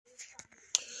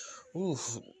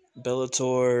Oof.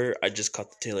 Bellator. I just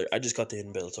caught the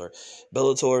hidden Bellator.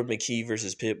 Bellator McKee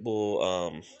versus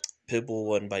Pitbull. Pitbull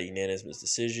won by unanimous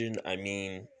decision. I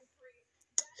mean,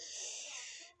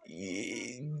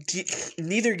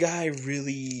 neither guy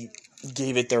really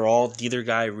gave it their all. Neither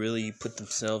guy really put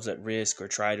themselves at risk or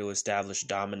tried to establish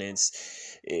dominance.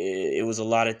 It was a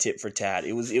lot of tit for tat.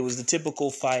 It was the typical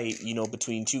fight,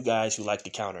 between two guys who like to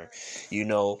counter.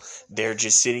 They're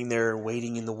just sitting there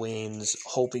waiting in the wings,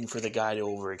 hoping for the guy to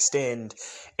overextend,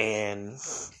 and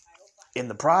in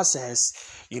the process,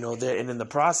 in the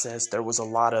process, there was a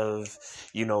lot of,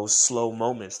 slow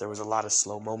moments. There was a lot of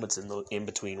slow moments in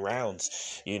between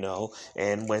rounds,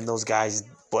 and when those guys,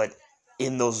 but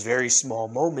in those very small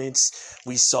moments,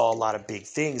 we saw a lot of big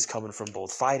things coming from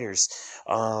both fighters.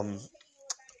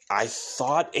 I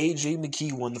thought AJ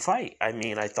McKee won the fight. I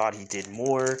mean, I thought he did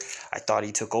more. I thought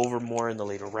he took over more in the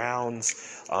later rounds.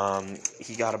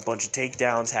 He got a bunch of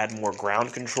takedowns, had more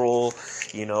ground control.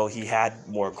 He had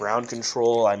more ground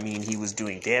control. I mean, he was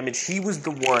doing damage. He was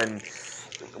the one,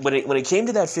 when it came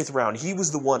to that fifth round, he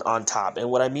was the one on top. And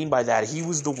what I mean by that, he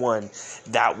was the one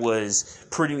that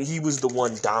he was the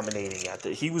one dominating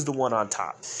he was the one on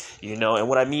top, and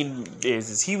what I mean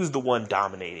is he was the one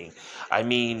dominating. I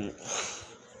mean,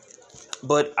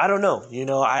 but I don't know,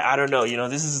 I don't know,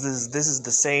 this is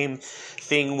the same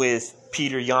thing with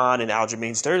Peter Yan and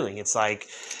Aljamain Sterling. It's like,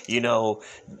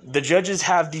 the judges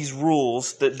have these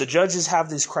rules, the judges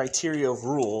have this criteria of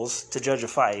rules to judge a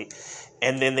fight,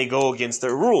 and then they go against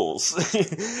their rules.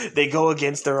 They go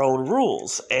against their own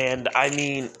rules. And I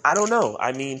mean, I don't know.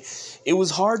 I mean, it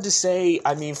was hard to say.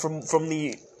 I mean,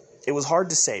 it was hard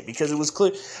to say because it was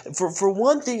clear. For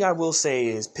one thing, I will say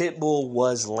is Pitbull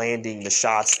was landing the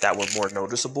shots that were more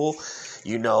noticeable.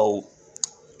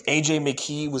 AJ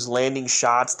McKee was landing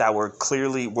shots that were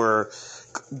were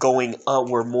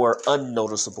more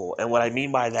unnoticeable. And what I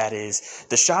mean by that is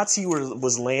the shots he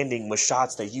was landing was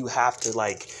shots that you have to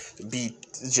be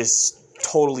just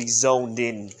totally zoned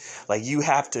in. Like you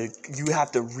have to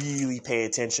really pay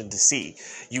attention to see.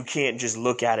 You can't just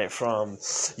look at it from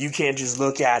face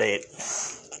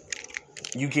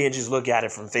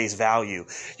value.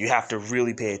 You have to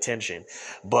really pay attention.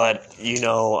 But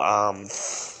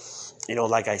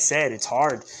like I said, it's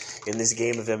hard in this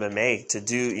game of MMA to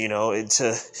do,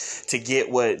 to get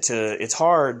it's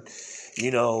hard,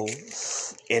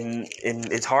 and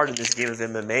it's hard in this game of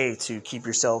MMA to keep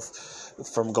yourself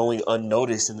from going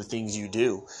unnoticed in the things you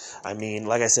do. I mean,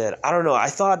 like I said, I don't know. I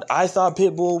thought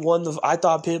Pitbull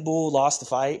lost the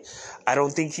fight. I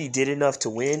don't think he did enough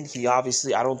to win.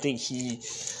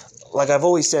 Like I've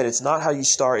always said, it's not how you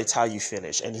start, it's how you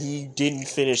finish. And he didn't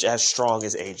finish as strong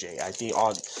as AJ. I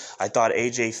thought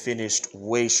AJ finished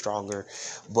way stronger.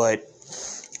 But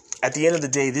at the end of the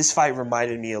day, this fight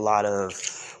reminded me a lot of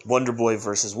Wonderboy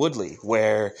versus Woodley,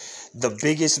 where the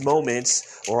biggest moments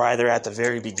were either at the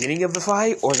very beginning of the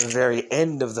fight or the very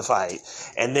end of the fight.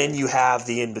 And then you have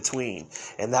the in-between.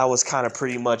 And that was kind of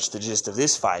pretty much the gist of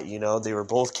this fight. They were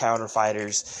both counter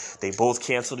fighters. They both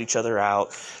canceled each other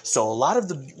out. So a lot of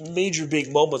the major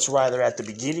big moments were either at the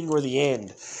beginning or the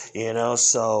end.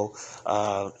 So...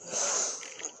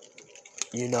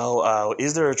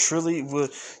 is there a trilogy?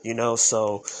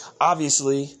 So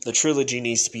obviously the trilogy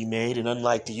needs to be made, and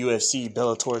unlike the UFC,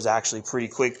 Bellator is actually pretty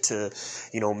quick to,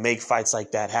 make fights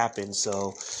like that happen.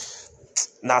 So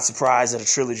not surprised that a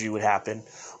trilogy would happen.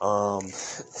 So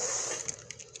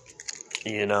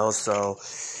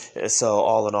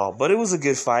all in all, but it was a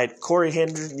good fight. Corey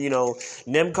Henderson,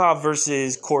 Nemkov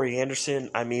versus Corey Anderson.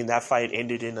 I mean, that fight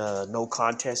ended in a no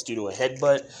contest due to a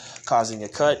headbutt causing a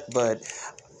cut, but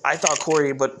I thought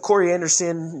Corey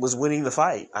Anderson was winning the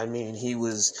fight. I mean, he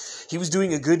was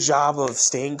doing a good job of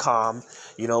staying calm.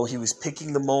 He was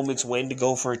picking the moments when to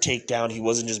go for a takedown. He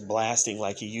wasn't just blasting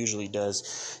like he usually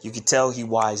does. You could tell he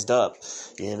wised up,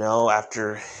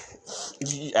 after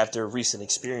recent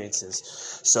experiences.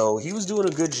 So he was doing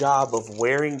a good job of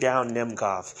wearing down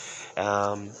Nemkov.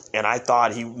 And I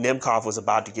thought Nemkov was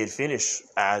about to get finished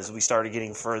as we started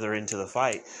getting further into the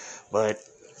fight. But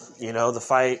the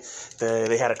fight,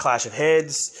 they had a clash of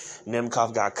heads.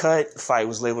 Nemkov got cut. The fight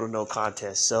was labeled a no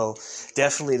contest. So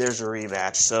definitely there's a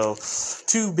rematch. So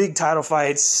two big title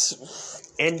fights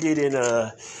ended in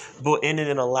a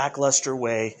lackluster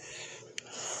way.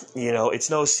 It's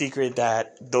no secret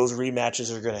that those rematches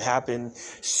are going to happen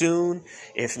soon,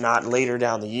 if not later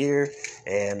down the year.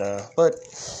 And but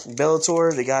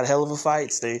Bellator, they got hell of a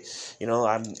fights. They,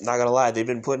 I'm not gonna lie, they've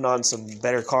been putting on some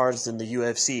better cards than the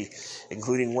UFC,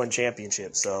 including one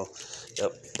championship. So,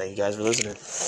 yep. Thank you guys for listening.